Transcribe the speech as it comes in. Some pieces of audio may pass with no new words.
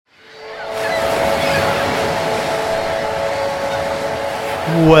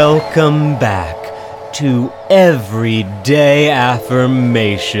Welcome back to Everyday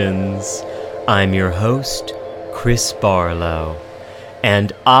Affirmations. I'm your host, Chris Barlow,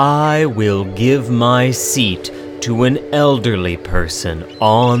 and I will give my seat to an elderly person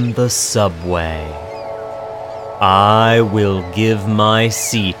on the subway. I will give my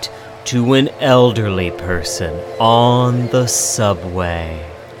seat to an elderly person on the subway.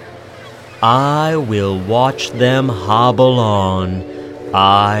 I will watch them hobble on,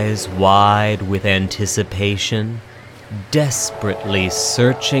 eyes wide with anticipation, desperately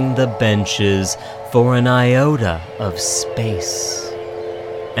searching the benches for an iota of space.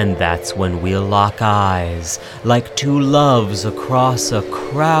 And that's when we'll lock eyes like two loves across a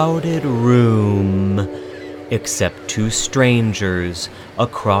crowded room, except two strangers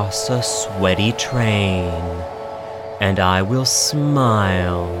across a sweaty train. And I will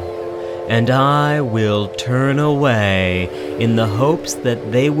smile, and I will turn away in the hopes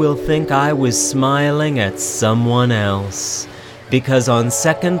that they will think I was smiling at someone else, because on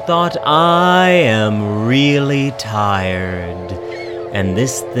second thought I am really tired, and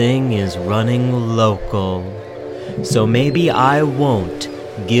this thing is running local, so maybe I won't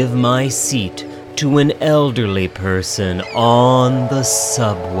give my seat to an elderly person on the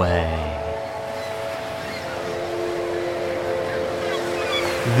subway.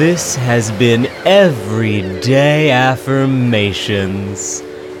 This has been Everyday Affirmations.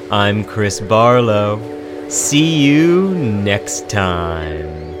 I'm Chris Barlow. See you next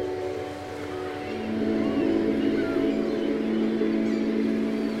time.